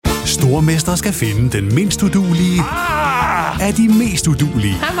Stormester skal finde den mindst uduelige af de mest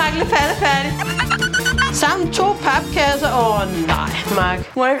uduelige. Hej, Mark. Færdig. Sammen 2 papkasser. Nej,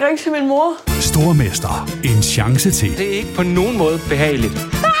 Mark. Må jeg ikke ringe til min mor? Stormester. En chance til. Det er ikke på nogen måde behageligt. Nej!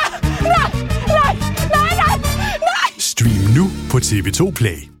 Stream nu på TV2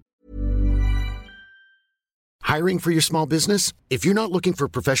 Play. Hiring for your small business? If you're not looking for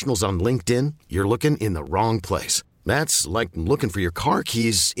professionals on LinkedIn, you're looking in the wrong place. That's like looking for your car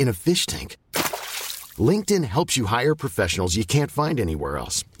keys in a fish tank. LinkedIn helps you hire professionals you can't find anywhere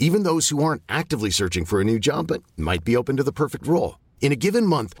else, even those who aren't actively searching for a new job but might be open to the perfect role. In a given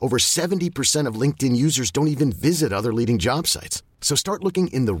month, over 70% of LinkedIn users don't even visit other leading job sites. So start looking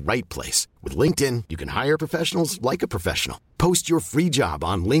in the right place. With LinkedIn, you can hire professionals like a professional. Post your free job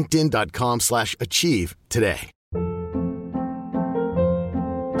on linkedin.com/achieve today.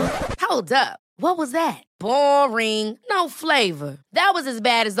 Hold up. What was that? Boring. No flavor. That was as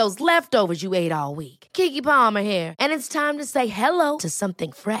bad as those leftovers you ate all week. Keke Palmer here, and it's time to say hello to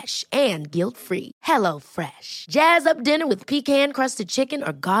something fresh and guilt-free. Hello Fresh. Jazz up dinner with pecan-crusted chicken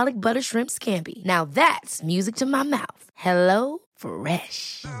or garlic butter shrimp scampi. Now that's music to my mouth. Hello Fresh.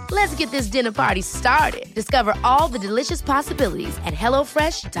 Let's get this dinner party started. Discover all the delicious possibilities at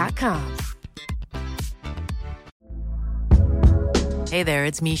hellofresh.com. Hey there,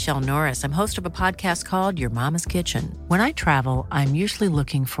 it's Michelle Norris. I'm host of a podcast called Your Mama's Kitchen. When I travel, I'm usually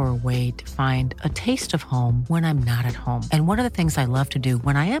looking for a way to find a taste of home when I'm not at home. And one of the things I love to do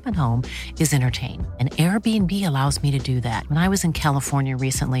when I am at home is entertain. And Airbnb allows me to do that. When I was in California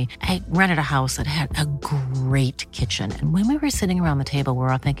recently, I rented a house that had a great kitchen. And when we were sitting around the table,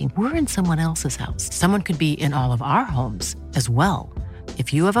 we're all thinking, we're in someone else's house. Someone could be in all of our homes as well. If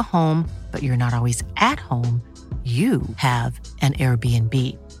you have a home, but you're not always at home, you have an Airbnb.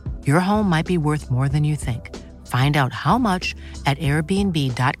 Your home might be worth more than you think. Find out how much at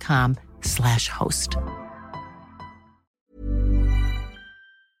airbnb.com/host.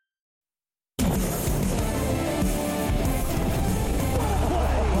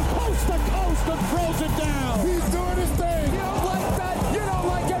 Coast to coast and throws it down. He's doing his thing. You don't like that? You don't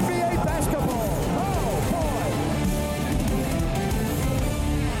like NBA basketball. Oh, boy.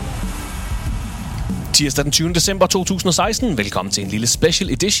 Tirsdag den 20. december 2016. Velkommen til en lille special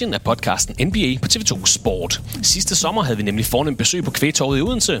edition af podcasten NBA på TV2 Sport. Sidste sommer havde vi nemlig fornemt besøg på Kvægtorvet i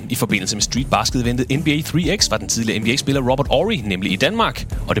Odense. I forbindelse med street basket-eventet NBA 3X var den tidligere NBA-spiller Robert Horry nemlig i Danmark.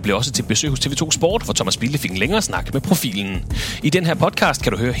 Og det blev også til besøg hos TV2 Sport, hvor Thomas Bilde fik en længere snak med profilen. I den her podcast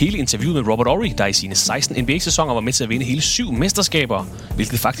kan du høre hele interviewet med Robert Horry, der i sine 16 NBA-sæsoner var med til at vinde hele 7 mesterskaber,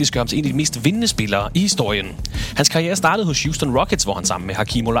 hvilket faktisk gør ham til en af de mest vindende spillere i historien. Hans karriere startede hos Houston Rockets, hvor han sammen med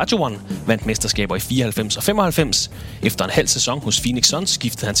Hakeem Olajuwon vandt mesterskaber i 94 og 95. Efter en halv sæson hos Phoenix Suns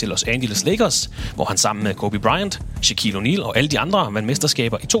skiftede han til Los Angeles Lakers, hvor han sammen med Kobe Bryant, Shaquille O'Neal og alle de andre vandt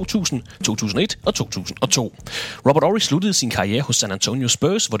mesterskaber i 2000, 2001 og 2002. Robert Horry sluttede sin karriere hos San Antonio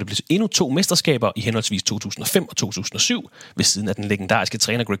Spurs, hvor det blev endnu 2 mesterskaber i henholdsvis 2005 og 2007, ved siden af den legendariske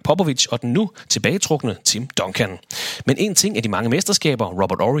træner Greg Popovich og den nu tilbagetrukne Tim Duncan. Men en ting af de mange mesterskaber,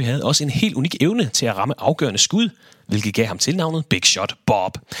 Robert Horry havde også en helt unik evne til at ramme afgørende skud, hvilket gav ham tilnavnet Big Shot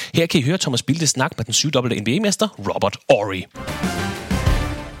Bob. Her kan I høre Thomas Bilde snak med den 7-dobbelte NBA-mester Robert Horry.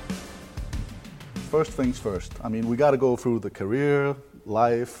 First things first. I mean, we got to go through the career,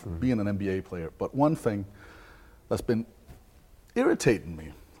 life, being an NBA player. But one thing that's been irritating me,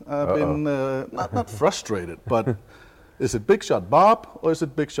 I've been not frustrated, but is it Big Shot Bob or is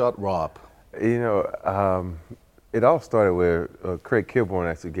it Big Shot Rob? You know, it all started where Craig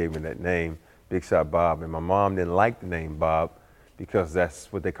Kilborn actually gave me that name, Big Shot Bob, and my mom didn't like the name Bob because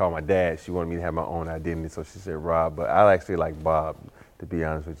that's what they call my dad. She wanted me to have my own identity, so she said Rob, but I actually like Bob, to be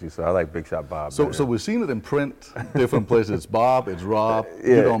honest with you, so I like Big Shot Bob. So we've seen it in print, different places. It's Bob, it's Rob,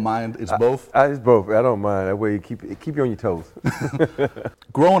 yeah. You don't mind, it's both? It's both, I don't mind. That way you keep you on your toes.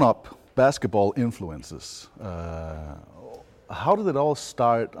 Growing up, basketball influences. How did it all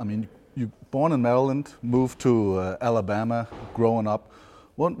start? I mean, you're born in Maryland, moved to Alabama, growing up.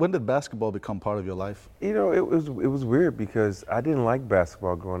 When did basketball become part of your life? You know, it was weird because I didn't like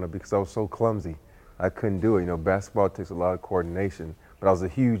basketball growing up because I was so clumsy. I couldn't do it. You know, basketball takes a lot of coordination, but I was a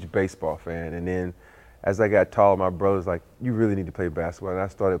huge baseball fan. And then as I got taller, my brother's like, you really need to play basketball. And I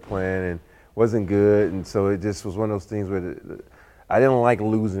started playing and wasn't good. And so it just was one of those things where I didn't like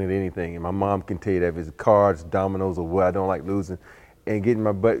losing at anything. And my mom can tell you that if it's cards, dominoes, or what, I don't like losing. And getting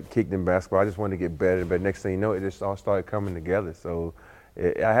my butt kicked in basketball, I just wanted to get better. But next thing you know, it just all started coming together. So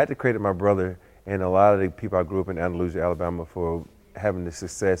I had to credit my brother and a lot of the people I grew up in Andalusia, Alabama, for having the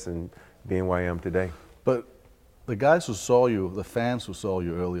success and being where I am today. But the guys who saw you, the fans who saw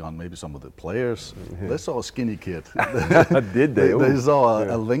you early on, maybe some of the players, they saw a skinny kid. Did they? They saw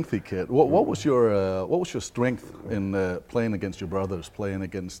a lengthy kid. What was your strength in playing against your brothers, playing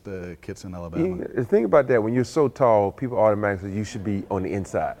against kids in Alabama? The thing about that, when you're so tall, people automatically say you should be on the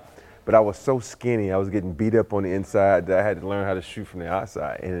inside. But I was so skinny, I was getting beat up on the inside that I had to learn how to shoot from the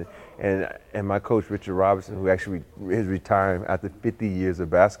outside. And my coach, Richard Robinson, who actually is retiring after 50 years of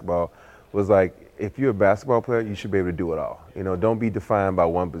basketball, was like, if you're a basketball player, you should be able to do it all. Don't be defined by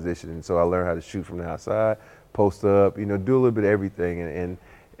one position. And so I learned how to shoot from the outside, post up, do a little bit of everything.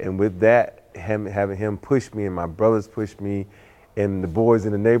 And with that, having him push me and my brothers push me and the boys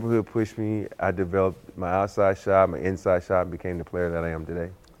in the neighborhood pushed me, I developed my outside shot, my inside shot, and became the player that I am today.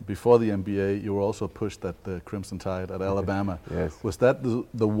 Before the NBA, you were also pushed at the Crimson Tide at Alabama. Yes. Was that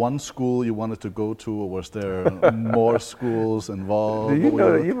the one school you wanted to go to, or was there more schools involved?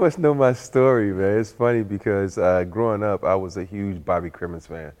 You must know my story, man. It's funny because growing up, I was a huge Bobby Crimmins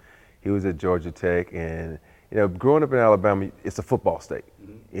fan. He was at Georgia Tech, and growing up in Alabama, it's a football state.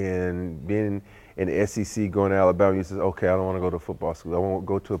 Mm-hmm. And being in the SEC, going to Alabama, you said, okay, I don't want to go to football school. I want to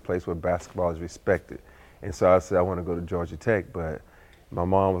go to a place where basketball is respected. And so I said, I want to go to Georgia Tech, but my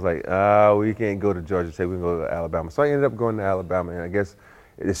mom was like, we can't go to Georgia Tech, we can go to Alabama. So I ended up going to Alabama, and I guess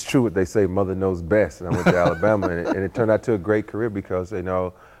it's true what they say, mother knows best, and I went to Alabama, and it turned out to a great career because,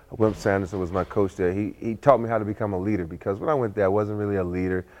 Wimp Sanderson was my coach there. He taught me how to become a leader, because when I went there, I wasn't really a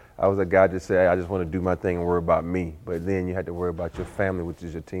leader. I was a guy that said, I just want to do my thing and worry about me. But then you had to worry about your family, which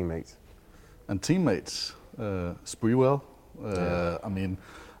is your teammates. And teammates, Sprewell,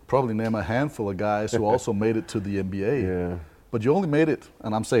 probably name a handful of guys who also made it to the NBA. Yeah. But you only made it,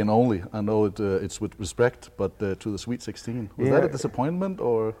 and I'm saying only, I know it's with respect, but to the Sweet 16. Was that a disappointment,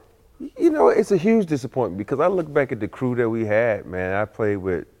 or? It's a huge disappointment because I look back at the crew that we had, man. I played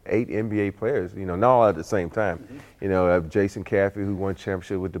with 8 NBA players, not all at the same time. Mm-hmm. Jason Caffey, who won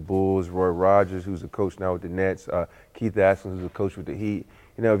championship with the Bulls, Roy Rogers, who's a coach now with the Nets, Keith Askins, who's a coach with the Heat.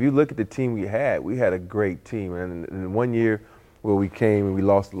 If you look at the team we had a great team. And in 1 year where we came and we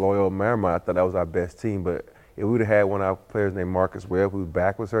lost to Loyola Marymount, I thought that was our best team, but if we would have had one of our players named Marcus Webb, whose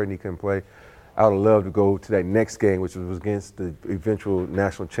back was hurt and he couldn't play, I would have loved to go to that next game, which was against the eventual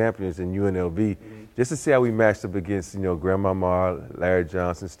national champions in UNLV, just to see how we matched up against, Grandma Mar, Larry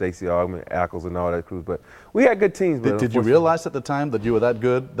Johnson, Stacey Augmon, Ackles, and all that crew. But we had good teams. Did you realize at the time that you were that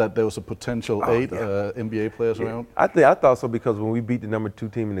good, that there was a potential 8 NBA players around? I thought so because when we beat the number 2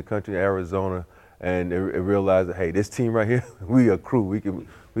 team in the country, Arizona, and realized that, hey, this team right here, we a crew.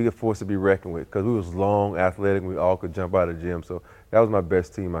 We could force to be reckoned with because we was long, athletic, and we all could jump out of the gym. So that was my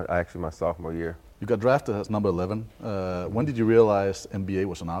best team, actually, my sophomore year. You got drafted as number 11. When did you realize NBA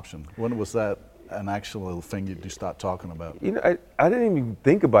was an option? When was that an actual thing you start talking about? I didn't even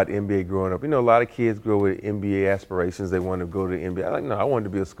think about the NBA growing up. A lot of kids grow with NBA aspirations. They want to go to the NBA. I wanted to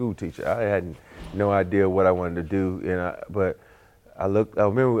be a school teacher. I had no idea what I wanted to do, but I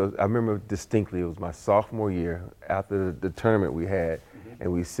remember distinctly, it was my sophomore year after the tournament we had,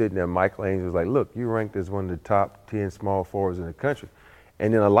 and we sitting there, Michael Ainge was like, look, you're ranked as one of the top 10 small forwards in the country.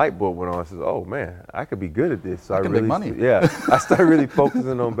 And then a light bulb went on and says, oh man, I could be good at this. So I can make money. Yeah, I started really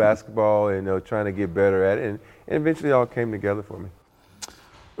focusing on basketball and trying to get better at it, and eventually it all came together for me.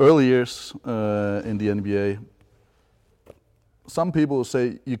 Early years in the NBA, some people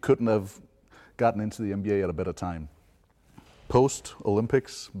say you couldn't have gotten into the NBA at a better time.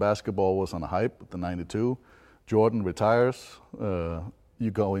 Post-Olympics, basketball was on a hype with the 92. Jordan retires. You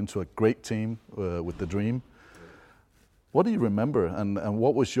go into a great team with the Dream. What do you remember, and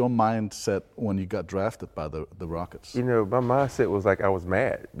what was your mindset when you got drafted by the Rockets? My mindset was like I was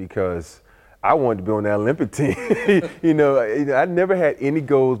mad because I wanted to be on that Olympic team. I never had any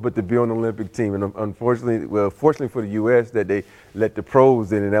goals but to be on the Olympic team. And fortunately for the U.S., that they let the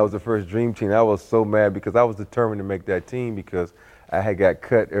pros in, and that was the first Dream team. I was so mad because I was determined to make that team because I had got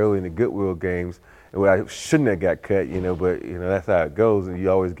cut early in the Goodwill games. Well, I shouldn't have got cut, but that's how it goes. And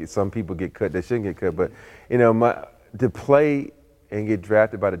you always get some people get cut that shouldn't get cut. But to play and get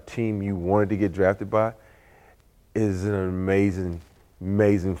drafted by the team you wanted to get drafted by is an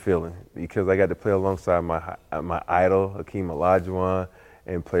amazing feeling because I got to play alongside my idol, Hakeem Olajuwon,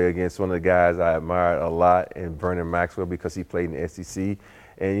 and play against one of the guys I admired a lot, and Vernon Maxwell, because he played in the SEC.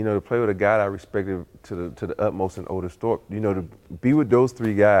 And to play with a guy that I respected to the utmost in Otis Thorpe, to be with those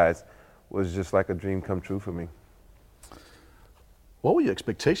 3 guys was just like a dream come true for me. What were your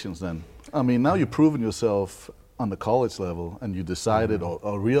expectations then? Now you've proven yourself on the college level, and you decided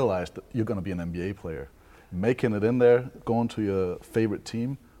or realized that you're going to be an NBA player. Making it in there, going to your favorite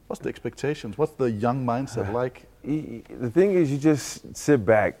team. What's the expectations? What's the young mindset like? The thing is, you just sit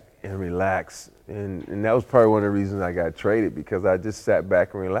back and relax. And that was probably one of the reasons I got traded, because I just sat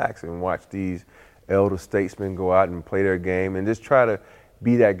back and relaxed and watched these elder statesmen go out and play their game and just try to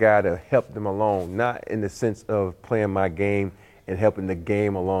be that guy to help them along, not in the sense of playing my game and helping the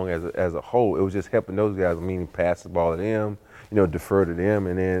game along as a whole. It was just helping those guys, meaning pass the ball to them, defer to them.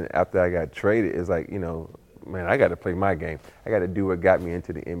 And then after I got traded, it's like, man, I got to play my game. I got to do what got me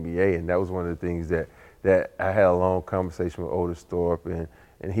into the NBA. And that was one of the things that I had a long conversation with Otis Thorpe,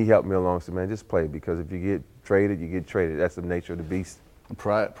 and he helped me along. Said, man, just play, because if you get traded, you get traded. That's the nature of the beast.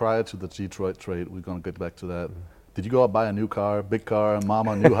 Prior to the Detroit trade, we're going to get back to that. Did you go out buy a new car, big car,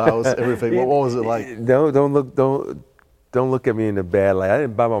 mama, new house, everything? What was it like? Don't look at me in the bad light. I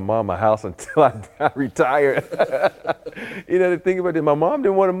didn't buy my mom a house until I retired. The thing about it, my mom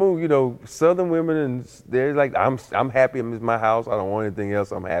didn't want to move. Southern women, and they're like, I'm happy. It's my house. I don't want anything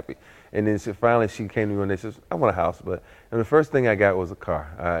else. I'm happy. And then finally she came to me one day. She says, I want a house. And the first thing I got was a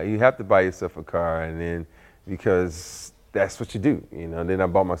car. You have to buy yourself a car, and then because that's what you do. Then I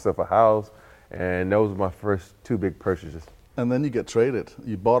bought myself a house, and those were my first two big purchases. And then you get traded.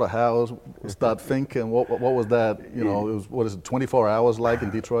 You bought a house, start thinking, what was that? It was, what is it, 24 hours like in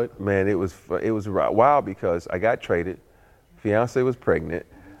Detroit? Man, it was wild, because I got traded. Fiance was pregnant,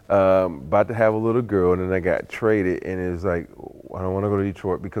 about to have a little girl, and then I got traded, and it was like, I don't want to go to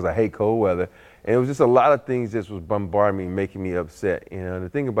Detroit because I hate cold weather. And it was just a lot of things just was bombarding me, making me upset. The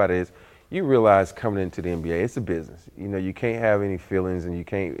thing about it is, you realize coming into the NBA, it's a business. You can't have any feelings, and you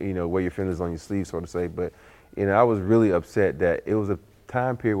can't, wear your feelings on your sleeve, so to say. But, I was really upset that it was a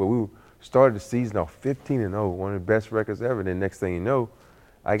time period where we started the season off 15-0, one of the best records ever. And then next thing you know,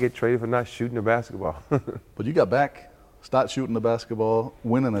 I get traded for not shooting the basketball. But you got back, start shooting the basketball,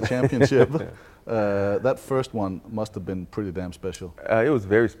 winning a championship. That first one must have been pretty damn special. It was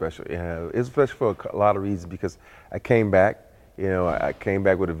very special. Yeah, it was special for a lot of reasons, because I came back. I came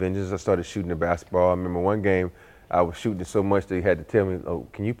back with a vengeance. I started shooting the basketball. I remember one game, I was shooting it so much that he had to tell me, "Oh,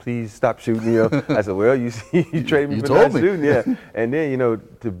 can you please stop shooting?" I said, "Well, you traded me for not shooting." Yeah. And then,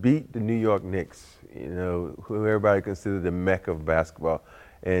 to beat the New York Knicks, who everybody considered the mecca of basketball,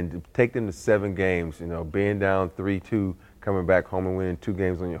 and to take them to 7 games, being down 3-2, coming back home and winning 2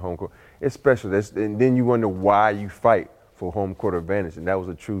 games on your home court, it's special. And then you wonder why you fight for home court advantage, and that was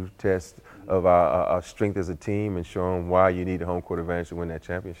a true test of our strength as a team, and showing why you need a home court advantage to win that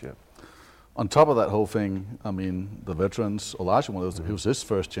championship. On top of that whole thing, the veterans, Olajuwon, it was his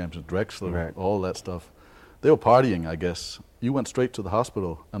first championship, Drexler, right, all that stuff. They were partying, I guess. You went straight to the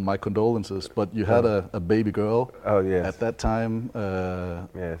hospital, and my condolences, but you had a baby girl at that time.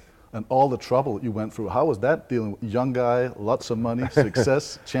 Yes. And all the trouble you went through. How was that dealing with a young guy, lots of money,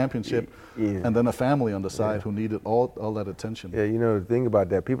 success, championship, and then a family on the side who needed all that attention? Yeah, the thing about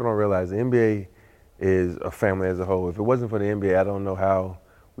that, people don't realize the NBA is a family as a whole. If it wasn't for the NBA, I don't know how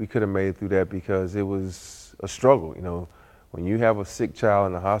we could have made it through that, because it was a struggle. When you have a sick child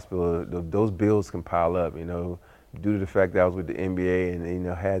in the hospital, those bills can pile up, due to the fact that I was with the NBA and,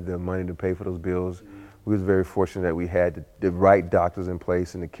 had the money to pay for those bills. We was very fortunate that we had the right doctors in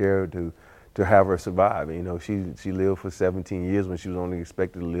place and the care to have her survive. She lived for 17 years when she was only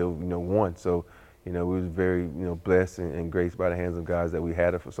expected to live, 1. So, we was very, blessed and graced by the hands of guys that we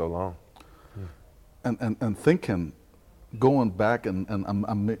had her for so long. And thinking, going back,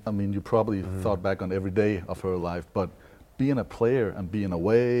 and you probably thought back on every day of her life, but being a player and being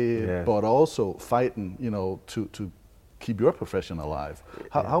away, but also fighting, to keep your profession alive.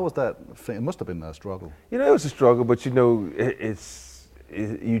 How was that? It must have been a struggle. It was a struggle, but you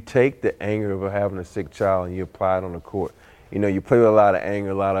take the anger of having a sick child and you apply it on the court. You play with a lot of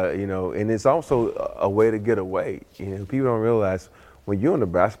anger, a lot of, and it's also a way to get away. People don't realize when you're on the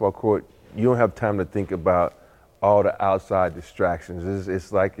basketball court, you don't have time to think about all the outside distractions.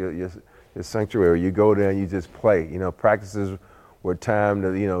 It's like your sanctuary. You go there and you just play. Practices were time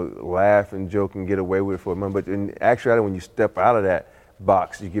to, laugh and joke and get away with it for a moment. But in actuality, when you step out of that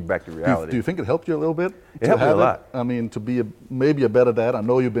box, you get back to reality. Do you think it helped you a little bit? It helped me a lot. To be maybe a better dad. I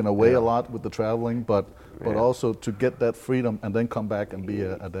know you've been away a lot with the traveling, but also to get that freedom and then come back and be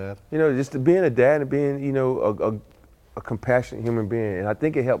a dad. Just being a dad and being, a compassionate human being. And I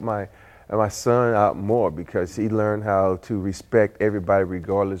think it helped my son out more, because he learned how to respect everybody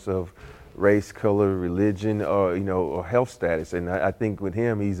regardless of race, color, religion, or or health status. And I think with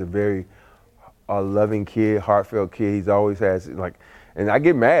him, he's a very loving kid, heartfelt kid. He's always has and I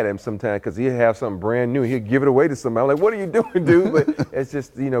get mad at him sometimes because he'll have something brand new. He'll give it away to somebody. I'm like, what are you doing, dude? But it's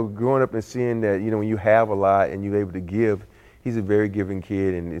just growing up and seeing that when you have a lot and you're able to give. He's a very giving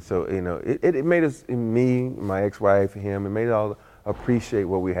kid, and so it made us, me, my ex-wife, him, it made us all appreciate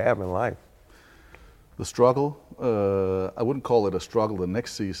what we have in life. The struggle, I wouldn't call it a struggle the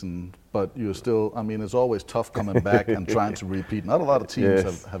next season, but you're still, I mean, it's always tough coming back and trying to repeat. Not a lot of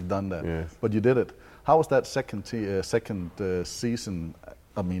teams have done that, but you did it. How was that second season,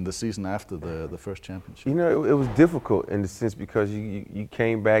 I mean, the season after the first championship? You know, it was difficult in the sense because you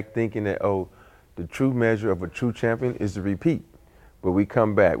came back thinking that, the true measure of a true champion is to repeat. But we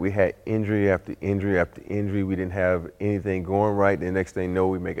come back. We had injury after injury after injury. We didn't have anything going right. The next thing you know,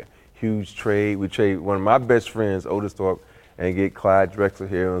 we make a huge trade. We trade one of my best friends, Otis Thorpe, and get Clyde Drexler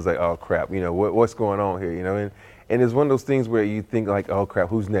here. And it was like, oh, crap, you know, what's going on here, you know? And it's one of those things where you think like, oh, crap,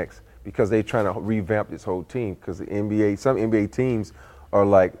 who's next? Because they're trying to revamp this whole team. Because the NBA, some NBA teams are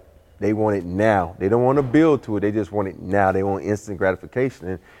like, they want it now. They don't want to build to it. They just want it now. They want instant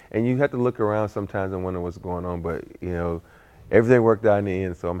gratification. And you have to look around sometimes and wonder what's going on. But, you know, everything worked out in the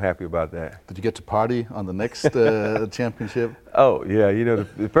end, so I'm happy about that. Did you get to party on the next championship? Oh, yeah. You know,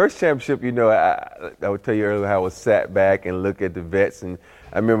 the first championship, you know, I would tell you earlier how I was sat back and look at the vets. And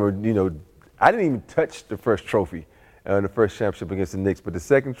I remember, you know, I didn't even touch the first trophy in the first championship against the Knicks. But the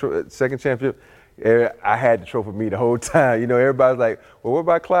second championship, I had the trophy for me the whole time. You know, everybody's like, well, what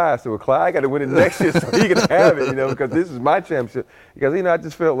about Clyde? So, well, Clyde got to win it next year so he can have it, you know, because this is my championship. Because, you know, I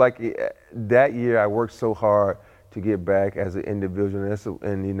just felt like that year I worked so hard to get back as an individual.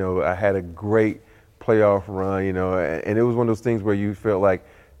 And, you know, I had a great playoff run, you know, and it was one of those things where you felt like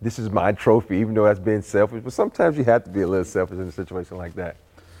this is my trophy, even though that's being selfish. But sometimes you have to be a little selfish in a situation like that.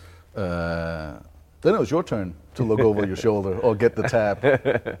 Then it was your turn to look over your shoulder or get the tap.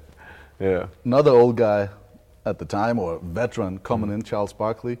 Yeah. Another old guy at the time, or veteran coming in, Charles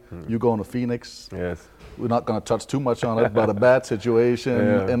Barkley. You going to Phoenix. Yes. We're not going to touch too much on it, but a bad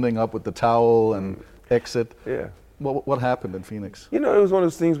situation, ending up with the towel and exit. Yeah. What happened in Phoenix? You know, it was one of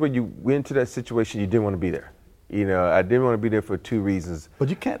those things where you went to that situation, you didn't want to be there. You know, I didn't want to be there for two reasons. But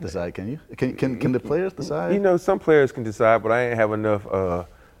you can't decide, can you? Can the players decide? You know, some players can decide, but I didn't have enough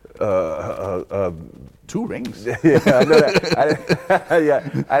 2 rings. Yeah, I know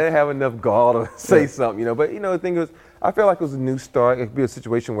that. I didn't have enough gall to say something, you know. But, you know, the thing was, I felt like it was a new start. It could be a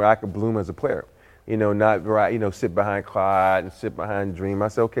situation where I could bloom as a player. You know, not right, you know, sit behind Clyde and sit behind Dream. I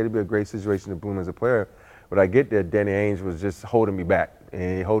said, okay, it'd be a great situation to bloom as a player. But I get there, Danny Ainge was just holding me back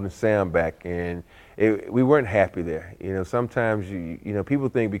and holding Sam back, and we weren't happy there. You know, sometimes you know, people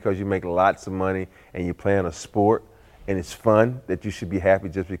think because you make lots of money and you play in a sport and it's fun that you should be happy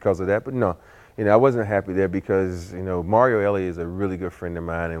just because of that. But no, you know, I wasn't happy there because, you know, Mario Elliott is a really good friend of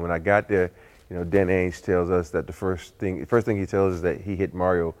mine, and when I got there, you know, Danny Ainge tells us that the first thing he tells us is that he hit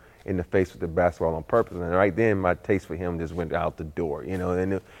Mario in the face with the basketball on purpose, and right then my taste for him just went out the door, you know.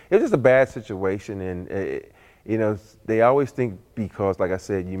 And it was just a bad situation, and you know, they always think because, like I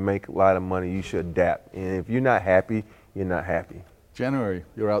said, you make a lot of money, you should adapt, and if you're not happy, you're not happy. January,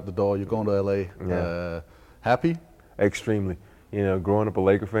 you're out the door, you're going to LA. Yeah. Happy? Extremely. You know, growing up a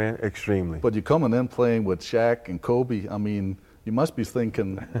Laker fan, extremely. But you're coming in playing with Shaq and Kobe. I mean, you must be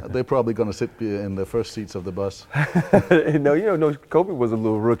thinking they're probably going to sit in the first seats of the bus. No, Kobe was a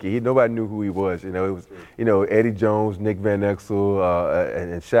little rookie. Nobody knew who he was. You know, it was, you know, Eddie Jones, Nick Van Exel,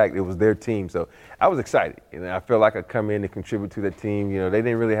 and Shaq. It was their team. So I was excited. You know, I felt like I'd come in and contribute to the team. You know, they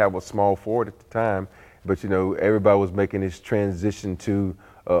didn't really have a small forward at the time, but, you know, everybody was making this transition to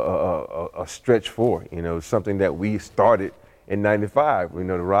a stretch four, you know, something that we started in '95. You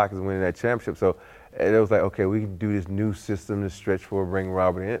know, the Rockets winning that championship. So it was like, okay, we can do this new system, this stretch four, bring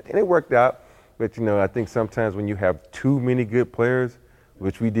Robert in. And it worked out. But, you know, I think sometimes when you have too many good players,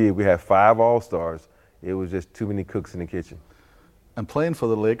 which we did, we had 5 All-Stars, it was just too many cooks in the kitchen. And playing for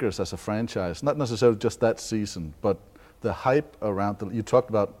the Lakers as a franchise, not necessarily just that season, but the hype around you talked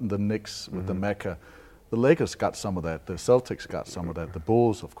about the Knicks with the Mecca. The Lakers got some of that. The Celtics got some of that. The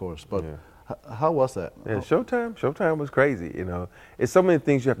Bulls, of course. But how was that? Yeah, Showtime was crazy, you know. It's so many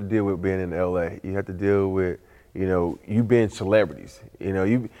things you have to deal with being in L.A. You have to deal with, you know, you being celebrities. You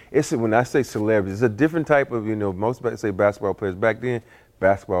know, when I say celebrities, it's a different type of, you know, most say basketball players. Back then,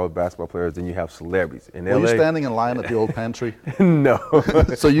 basketball players, then you have celebrities. In Were LA, you standing in line at the old pantry? No.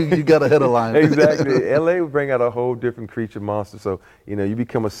 So you got ahead of line. Exactly. LA would bring out a whole different creature monster. So, you know, you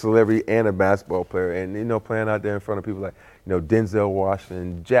become a celebrity and a basketball player. And, you know, playing out there in front of people like, you know, Denzel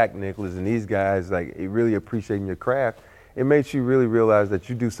Washington, Jack Nicklaus, and these guys, like, really appreciating your craft, it makes you really realize that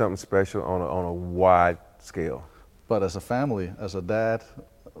you do something special on a wide scale. But as a family, as a dad,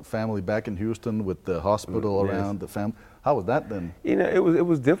 family back in Houston with the hospital around, the family, how was that then? You know, it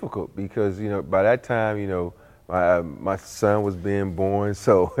was difficult because, you know, by that time, you know, my son was being born.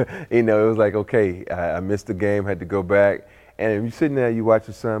 So, you know, it was like, okay, I missed the game, had to go back. And if you're sitting there, you watch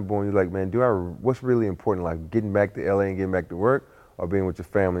your son born, you're like, man, what's really important, like getting back to LA and getting back to work or being with your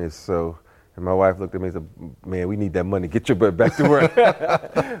family? So, And my wife looked at me and said, "Man, we need that money. Get your butt back to work."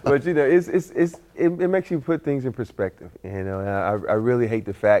 But you know, it makes you put things in perspective. You know, and I really hate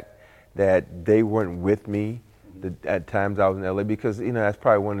the fact that they weren't with me at times I was in LA, because you know that's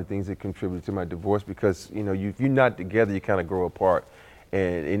probably one of the things that contributed to my divorce. Because you know, if you're not together, you kind of grow apart.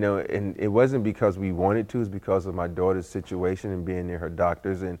 And you know, and it wasn't because we wanted to; it's because of my daughter's situation and being near her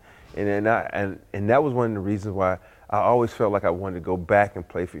doctors, and that was one of the reasons why I always felt like I wanted to go back and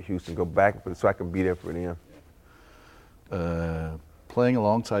play for Houston, go back so I can be there for them. Playing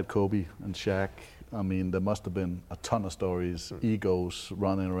alongside Kobe and Shaq, I mean, there must have been a ton of stories, egos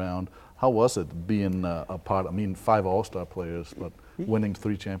running around. How was it being a part? I mean, 5 All-Star players, but winning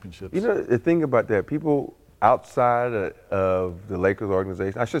 3 championships. You know, the thing about that, people outside of the Lakers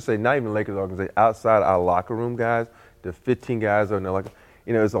organization, I should say not even the Lakers organization, outside our locker room guys, the 15 guys on the locker,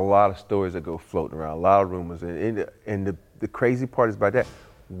 you know, there's a lot of stories that go floating around, a lot of rumors. And the crazy part is about that,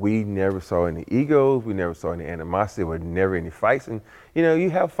 we never saw any egos, we never saw any animosity, there were never any fights. And, you know, you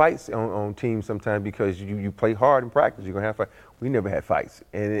have fights on teams sometimes because you play hard in practice, you're going to have fights. We never had fights.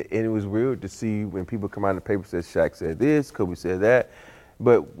 And it was weird to see when people come out in the paper and say, Shaq said this, Kobe said that.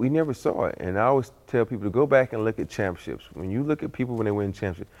 But we never saw it. And I always tell people to go back and look at championships. When you look at people when they win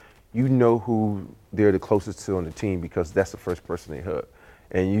championships, you know who they're the closest to on the team because that's the first person they hug.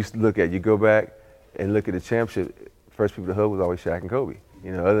 And you go back and look at the championship, first people to hug was always Shaq and Kobe.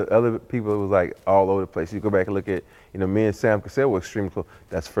 You know, other people, it was like all over the place. You go back and look at, you know, me and Sam Cassell were extremely close.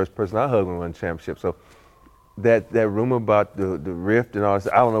 That's the first person I hugged when we won the championship. So that rumor about the rift and all this,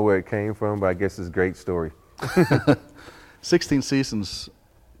 I don't know where it came from, but I guess it's a great story. 16 seasons,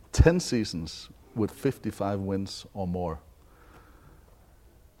 10 seasons with 55 wins or more.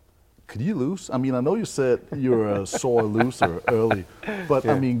 Could you lose? I mean, I know you said you're a sore loser early, but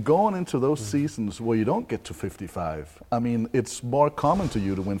yeah. I mean, going into those seasons where you don't get to 55, I mean, it's more common to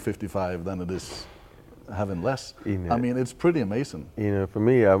you to win 55 than it is having less. You know, I mean, it's pretty amazing. You know, for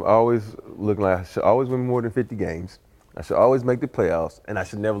me, I'm always looking like I should always win more than 50 games. I should always make the playoffs, and I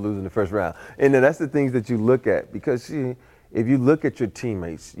should never lose in the first round. And then that's the things that you look at, because if you look at your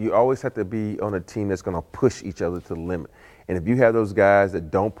teammates, you always have to be on a team that's going to push each other to the limit. And if you have those guys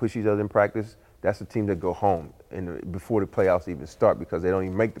that don't push each other in practice, that's the team that go home before the playoffs even start, because they don't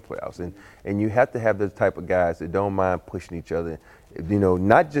even make the playoffs. And you have to have those type of guys that don't mind pushing each other, you know,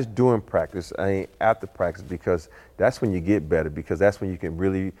 not just during practice, after practice, because that's when you get better, because that's when you can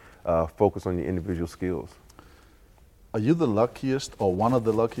really focus on your individual skills. Are you the luckiest or one of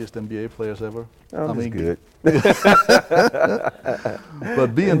the luckiest NBA players ever? I mean, good.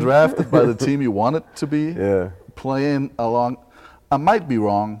 But being drafted by the team you wanted to be, playing along, I might be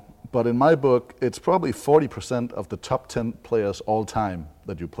wrong, but in my book, it's probably 40% of the top 10 players all time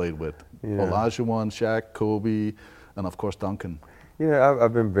that you played with. Olajuwon, Shaq, Kobe, and of course Duncan. Yeah,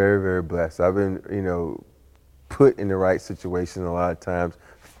 I've been very, very blessed. I've been, you know, put in the right situation a lot of times.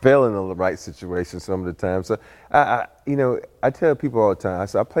 Fell in the right situation some of the time. So, I tell people all the time,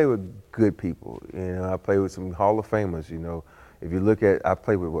 I play with good people. You know, I play with some Hall of Famers, you know. If you look at, I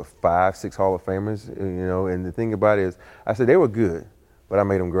played with, 5, 6 Hall of Famers, you know, and the thing about it is, I said they were good, but I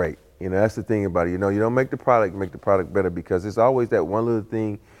made them great. You know, that's the thing about it. You know, you don't make the product better, because it's always that one little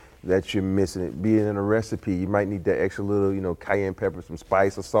thing that you're missing. It being in a recipe, you might need that extra little, you know, cayenne pepper, some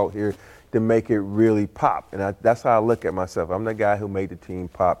spice or salt here to make it really pop. And that's how I look at myself. I'm the guy who made the team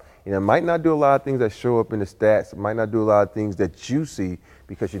pop. You know, I might not do a lot of things that show up in the stats. I might not do a lot of things that you see,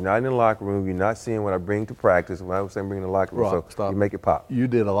 because you're not in the locker room. You're not seeing what I bring to practice. When I was saying bring in the locker room, you make it pop. You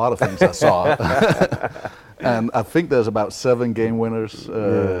did a lot of things I saw. And I think there's about 7 game winners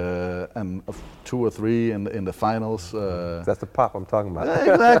and 2 or 3 in the finals. That's the pop I'm talking about.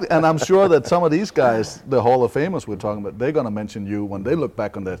 Exactly. And I'm sure that some of these guys, the Hall of Famers we're talking about, they're going to mention you when they look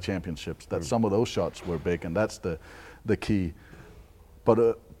back on their championships, that some of those shots were big, and that's the key.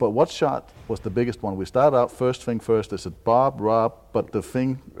 But what shot was the biggest one? We start out first thing first. Is it Bob, Rob? But the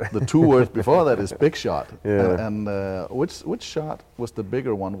 2 words before that is big shot. Yeah. And which shot was the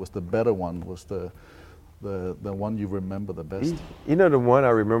bigger one? Was the better one? Was the one you remember the best? You know, the one I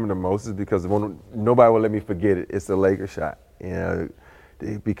remember the most is because nobody will let me forget it. It's the Lakers shot. You know,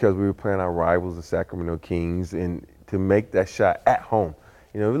 because we were playing our rivals, the Sacramento Kings, and to make that shot at home.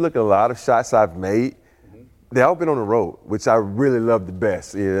 You know, if you look at a lot of shots I've made, they've all been on the road, which I really love the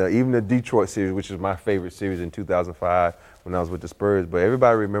best. Even the Detroit series, which is my favorite series in 2005 when I was with the Spurs. But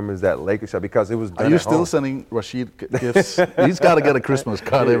everybody remembers that Lakers shot because it was done Are you at still home. Sending Rashid gifts? He's got to get a Christmas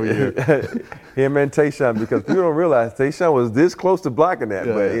card every year. Him and Tayshaun, because people don't realize Tayshaun was this close to blocking that.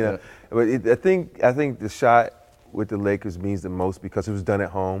 I think the shot with the Lakers means the most because it was done at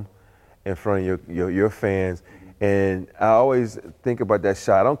home in front of your fans. And I always think about that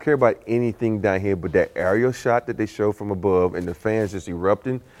shot. I don't care about anything down here, but that aerial shot that they show from above and the fans just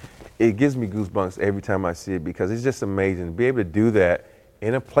erupting, it gives me goosebumps every time I see it because it's just amazing to be able to do that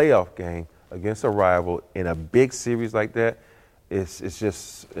in a playoff game against a rival in a big series like that. It's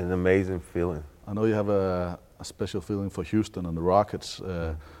just an amazing feeling. I know you have a special feeling for Houston and the Rockets,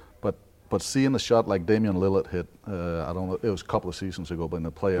 but seeing a shot like Damian Lillard hit, I don't know, it was a couple of seasons ago, but in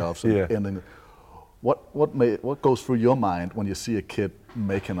the playoffs, and then what goes through your mind when you see a kid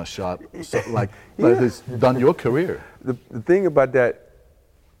making a shot like he's done your career? The thing about that,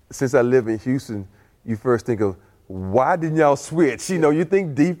 since I live in Houston, you first think of, why didn't y'all switch? You know, you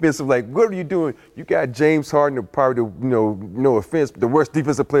think defensive, like, what are you doing? You got James Harden, probably, no offense, but the worst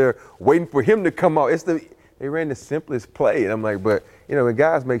defensive player, waiting for him to come out. They ran the simplest play. And I'm like, but, when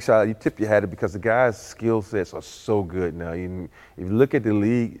guys make shots, you tip your hat because the guys' skill sets are so good now. If you look at the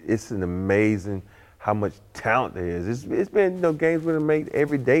league, it's an amazing how much talent there is. It's been, games winning made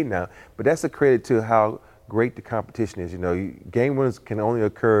every day now. But that's a credit to how great the competition is. Game winners can only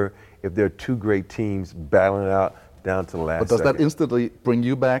occur if there are two great teams battling it out down to the last But does second. that instantly bring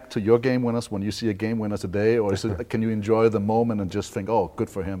you back to your game winners when you see a game winner today? Or can you enjoy the moment and just think, oh, good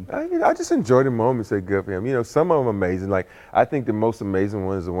for him? I just enjoy the moment and say good for him. Some of them are amazing. Like, I think the most amazing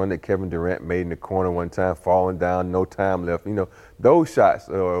one is the one that Kevin Durant made in the corner one time, falling down, no time left. Those shots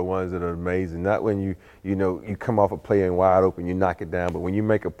are ones that are amazing. Not when you come off a play and wide open, you knock it down, but when you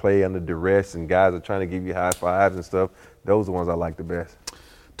make a play under duress and guys are trying to give you high fives and stuff, those are the ones I like the best.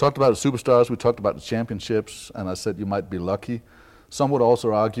 Talked about the superstars, we talked about the championships, and I said you might be lucky. Some would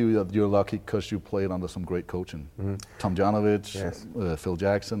also argue that you're lucky because you played under some great coaching. Mm-hmm. Tom Janovich, yes. Phil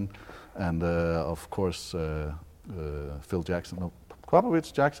Jackson, and of course Phil Jackson. No,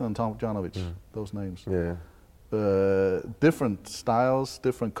 Popovich, Jackson, and Tom Janovich, those names. Yeah. Different styles,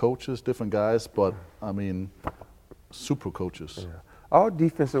 different coaches, different guys, but super coaches. Yeah. All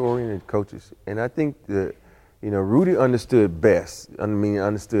defensive-oriented coaches, and I think that Rudy understood best.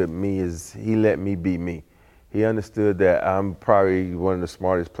 Understood me is he let me be me. He understood that I'm probably one of the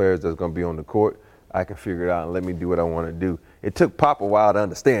smartest players that's going to be on the court. I can figure it out and let me do what I want to do. It took Pop a while to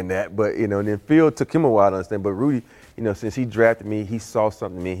understand that, but and then Phil took him a while to understand. But Rudy, since he drafted me, he saw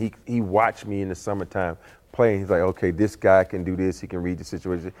something in me. He watched me in the summertime playing. He's like, okay, this guy can do this. He can read the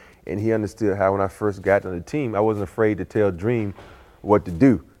situation, and he understood how when I first got on the team, I wasn't afraid to tell Dream what to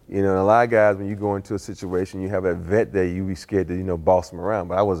do. A lot of guys, when you go into a situation, you have a vet there, you be scared to, boss him around.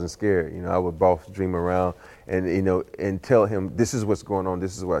 But I wasn't scared. I would boss Dream around and, and tell him, this is what's going on,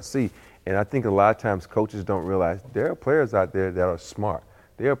 this is what I see. And I think a lot of times coaches don't realize there are players out there that are smart.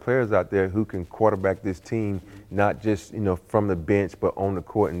 There are players out there who can quarterback this team, not just, from the bench, but on the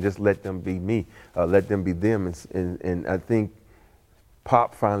court, and just let them be me, let them be them. And I think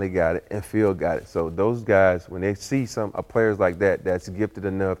Pop finally got it, and Phil got it. So those guys, when they see some players like that, that's gifted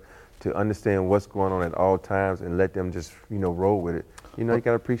enough to understand what's going on at all times and let them just, roll with it, you got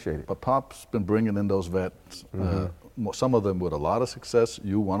to appreciate it. But Pop's been bringing in those vets, some of them with a lot of success,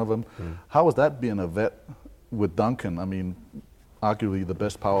 you one of them. Mm-hmm. How was that being a vet with Duncan? Arguably the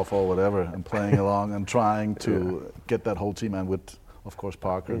best power forward ever, and playing along and trying to get that whole team, and with, of course,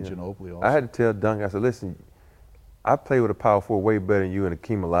 Parker and Ginobili also. I had to tell Duncan, I said, listen, I play with a power forward way better than you and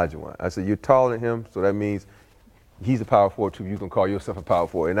Akeem Olajuwon. I said, you're taller than him, so that means he's a power forward too. You can call yourself a power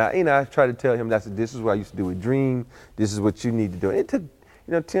forward. And I try to tell him this is what I used to do with Dream. This is what you need to do. And it took,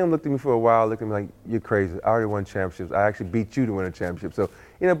 Tim looked at me for a while, looked at me like, you're crazy. I already won championships. I actually beat you to win a championship. So,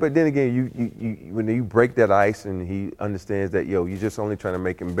 but then again, you when you break that ice and he understands that, you're just only trying to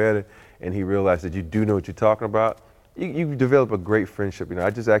make him better, and he realizes that you do know what you're talking about, you develop a great friendship. I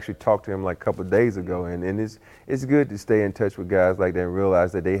just actually talked to him like a couple of days ago, and it's good to stay in touch with guys like that and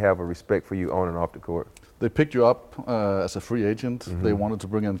realize that they have a respect for you on and off the court. They picked you up as a free agent. Mm-hmm. They wanted to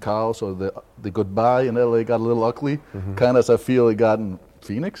bring in Kyle, so the goodbye in LA got a little ugly, kind of as I feel it got in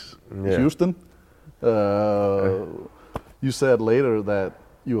Phoenix, Houston. You said later that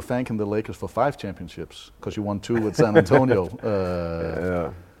you were thanking the Lakers for 5 championships because you won 2 with San Antonio.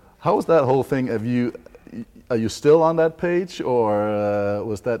 How was that whole thing? Are you still on that page, or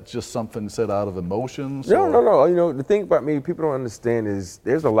was that just something said out of emotions? No. The thing about me, people don't understand is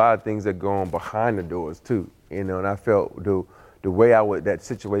there's a lot of things that go on behind the doors too. And I felt the way that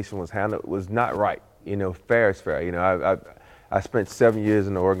situation was handled was not right. Fair is fair. I spent 7 years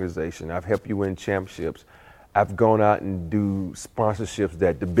in the organization. I've helped you win championships. I've gone out and do sponsorships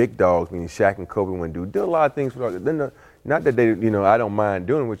that the big dogs, meaning Shaq and Kobe, wouldn't do. Did a lot of things for them. Not that they, I don't mind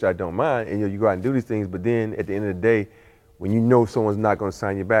doing, which I don't mind, and you go out and do these things, but then at the end of the day, when someone's not going to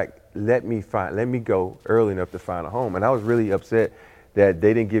sign you back, let me go early enough to find a home. And I was really upset that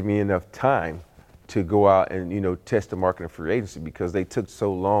they didn't give me enough time to go out and, test the market in free agency because they took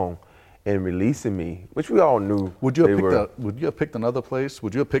so long in releasing me, which we all knew. Would you have picked another place?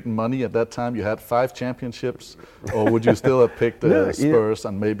 Would you have picked money at that time? You had 5 championships, or would you still have picked Spurs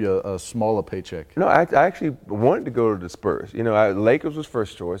and maybe a smaller paycheck? No, I actually wanted to go to the Spurs. Lakers was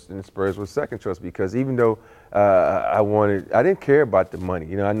first choice, and the Spurs was second choice because even though I didn't care about the money.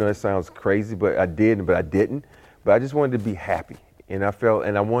 I know it sounds crazy, but I did, but I didn't. But I just wanted to be happy. And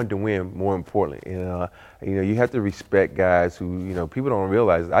I wanted to win, more importantly. You have to respect guys who, people don't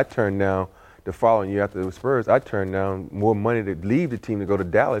realize. I turned down the following year after the Spurs. I turned down more money to leave the team to go to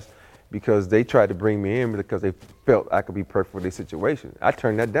Dallas because they tried to bring me in because they felt I could be perfect for their situation. I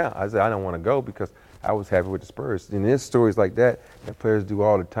turned that down. I said I don't want to go because I was happy with the Spurs. And there's stories like that players do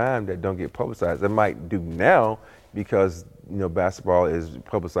all the time that don't get publicized. They might do now because basketball is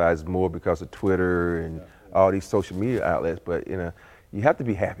publicized more because of Twitter and all these social media outlets, but you have to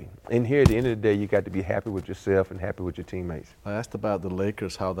be happy. And here at the end of the day, you got to be happy with yourself and happy with your teammates. I asked about the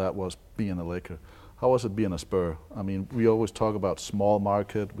Lakers, how that was being a Laker. How was it being a Spur? I mean, we always talk about small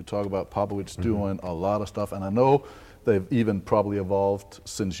market. We talk about Popovich doing a lot of stuff, and I know they've even probably evolved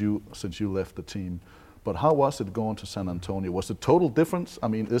since you left the team. But how was it going to San Antonio? Was it total difference? I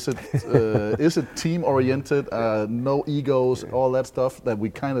mean, is it team-oriented, no egos, all that stuff that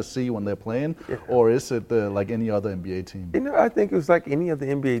we kind of see when they're playing? Or is it like any other NBA team? I think it was like any other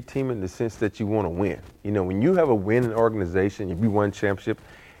NBA team in the sense that you want to win. When you have a winning organization, if you won championship,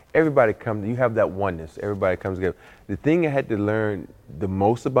 everybody comes, you have that oneness. Everybody comes together. The thing I had to learn the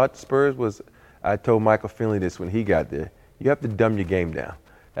most about the Spurs was, I told Michael Finley this when he got there, you have to dumb your game down.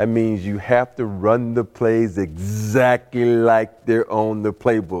 That means you have to run the plays exactly like they're on the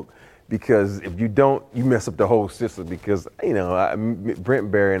playbook. Because if you don't, you mess up the whole system. Because, Brent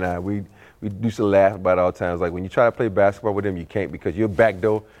Barry and I, we used to laugh about it all the time. It's like when you try to play basketball with them, you can't because you're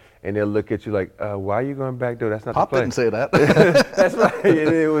backdoor. And they'll look at you like, why are you going backdoor? That's not Pop the play. Didn't say that. That's right.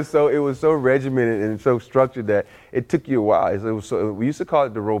 And it was so regimented and so structured that it took you a while. We used to call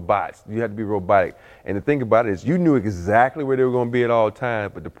it the robots. You had to be robotic. And the thing about it is you knew exactly where they were going to be at all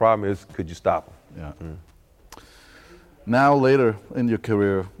times, but the problem is, could you stop them? Yeah. Now, later in your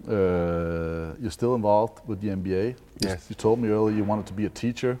career, you're still involved with the NBA. Yes. You told me earlier you wanted to be a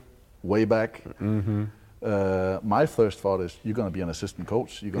teacher way back. Mm-hmm. My first thought is you're going to be an assistant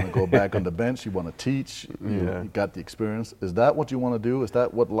coach. You're going to go back on the bench. You want to teach. You got the experience. Is that what you want to do? Is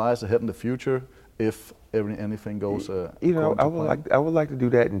that what lies ahead in the future if anything goes I would like to do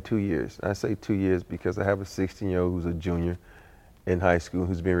that in 2 years. I say 2 years because I have a 16-year-old who's a junior in high school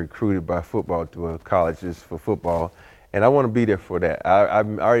who's been recruited by football to colleges for football. And I want to be there for that. I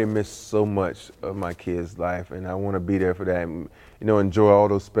already missed so much of my kid's life, and I want to be there for that and, enjoy all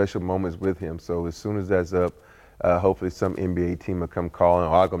those special moments with him. So as soon as that's up, hopefully some NBA team will come calling,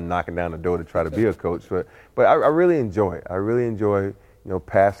 or I'll come knocking down the door to try to be a coach. But I really enjoy it. I really enjoy,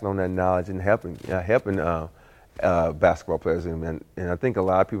 passing on that knowledge and helping basketball players. And I think a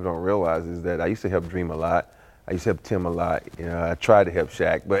lot of people don't realize is that I used to help Dream a lot. I used to help Tim a lot. I tried to help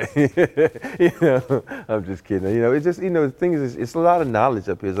Shaq, but I'm just kidding. It's just the thing is, it's a lot of knowledge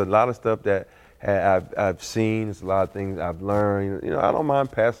up here. There's a lot of stuff that I've seen. It's a lot of things I've learned. I don't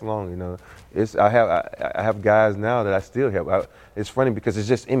mind passing along. I have guys now that I still help. It's funny because it's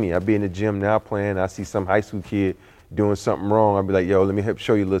just in me. I be in the gym now playing. I see some high school kid doing something wrong. I'll be like, yo, let me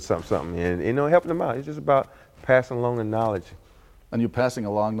show you a little something, and helping them out. It's just about passing along the knowledge. And you're passing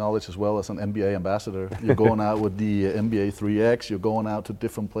along knowledge as well as an NBA ambassador. You're going out with the NBA 3X. You're going out to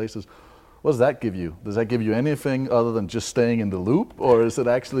different places. What does that give you? Does that give you anything other than just staying in the loop, or is it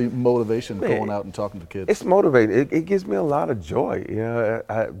actually motivation going out and talking to kids? It's motivating. It gives me a lot of joy.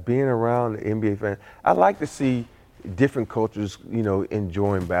 Being around the NBA fans. I like to see different cultures,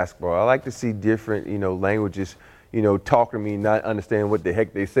 enjoying basketball. I like to see different, languages. Talking to me, not understanding what the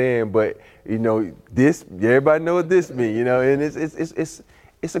heck they're saying, but this, everybody know what this means, and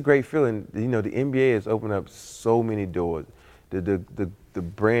it's a great feeling. The NBA has opened up so many doors. The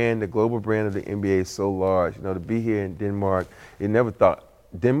brand, the global brand of the NBA is so large. To be here in Denmark, you never thought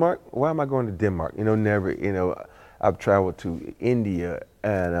Denmark. Why am I going to Denmark? Never. I've traveled to India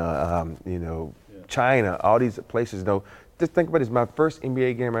and China, all these places. Just think about this. My first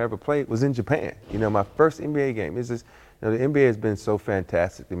NBA game I ever played was in Japan. My first NBA game. It's just, the NBA has been so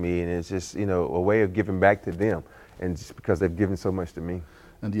fantastic to me, and it's just, a way of giving back to them, and just because they've given so much to me.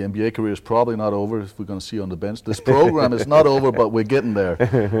 And the NBA career is probably not over, if we're going to see you on the bench. This program is not over, but we're getting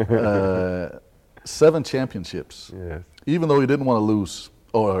there. 7 championships. Yes. Even though you didn't want to lose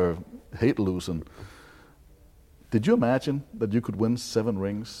or hate losing, Did you imagine that you could win 7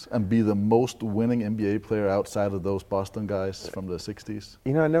 rings and be the most winning NBA player outside of those Boston guys from the 60s?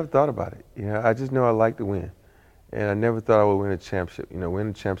 You know, I never thought about it. You know, I just know I like to win. And I never thought I would win a championship. You know, win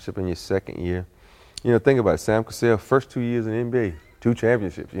a championship in your second year. You know, think about it. Sam Cassell, first 2 years in the NBA, 2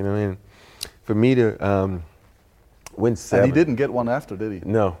 championships, you know, and for me to win 7. And he didn't get one after, did he?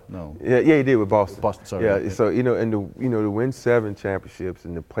 No. No. Yeah, he did with Boston. Boston, sorry. Yeah, so, you know, and to win 7 championships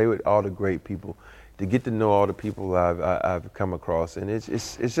and to play with all the great people, to get to know all the people I've come across, and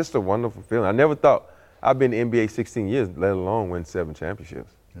it's just a wonderful feeling. I never thought I've been in the NBA 16 years, let alone win 7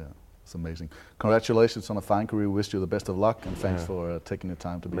 championships. Yeah, it's amazing. Congratulations on a fine career. We wish you the best of luck, and thanks for taking the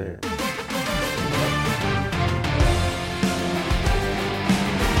time to be here.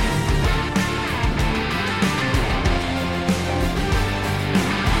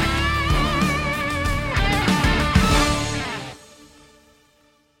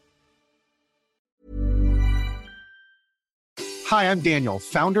 Hi, I'm Daniel,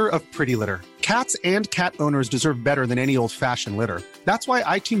 founder of Pretty Litter. Cats and cat owners deserve better than any old-fashioned litter. That's why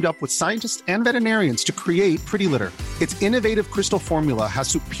I teamed up with scientists and veterinarians to create Pretty Litter. Its innovative crystal formula has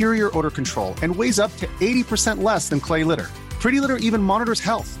superior odor control and weighs up to 80% less than clay litter. Pretty Litter even monitors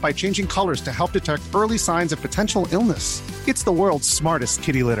health by changing colors to help detect early signs of potential illness. It's the world's smartest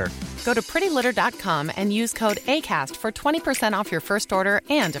kitty litter. Go to prettylitter.com and use code ACAST for 20% off your first order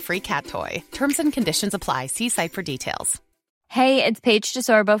and a free cat toy. Terms and conditions apply. See site for details. Hey, it's Paige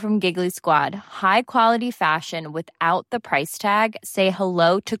DeSorbo from Giggly Squad. High quality fashion without the price tag. Say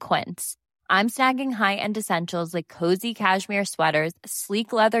hello to Quince. I'm snagging high-end essentials like cozy cashmere sweaters,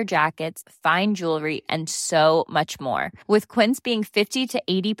 sleek leather jackets, fine jewelry, and so much more. With Quince being 50 to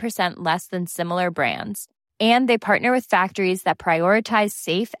 80% less than similar brands. And they partner with factories that prioritize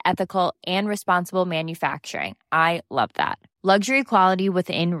safe, ethical, and responsible manufacturing. I love that. Luxury quality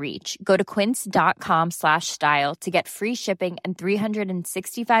within reach. Go to quince.com/style to get free shipping and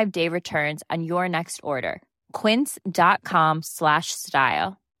 365-day returns on your next order.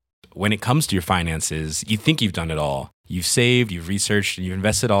 Quince.com/style. When it comes to your finances, you think you've done it all. You've saved, you've researched, and you've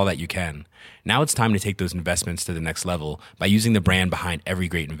invested all that you can. Now it's time to take those investments to the next level by using the brand behind every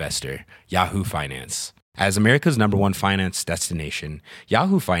great investor, Yahoo Finance. As America's #1 finance destination,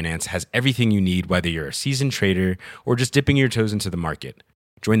 Yahoo Finance has everything you need, whether you're a seasoned trader or just dipping your toes into the market.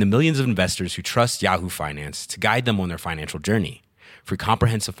 Join the millions of investors who trust Yahoo Finance to guide them on their financial journey. For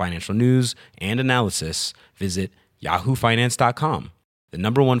comprehensive financial news and analysis, visit yahoofinance.com, the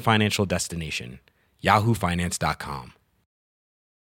 #1 financial destination, yahoofinance.com.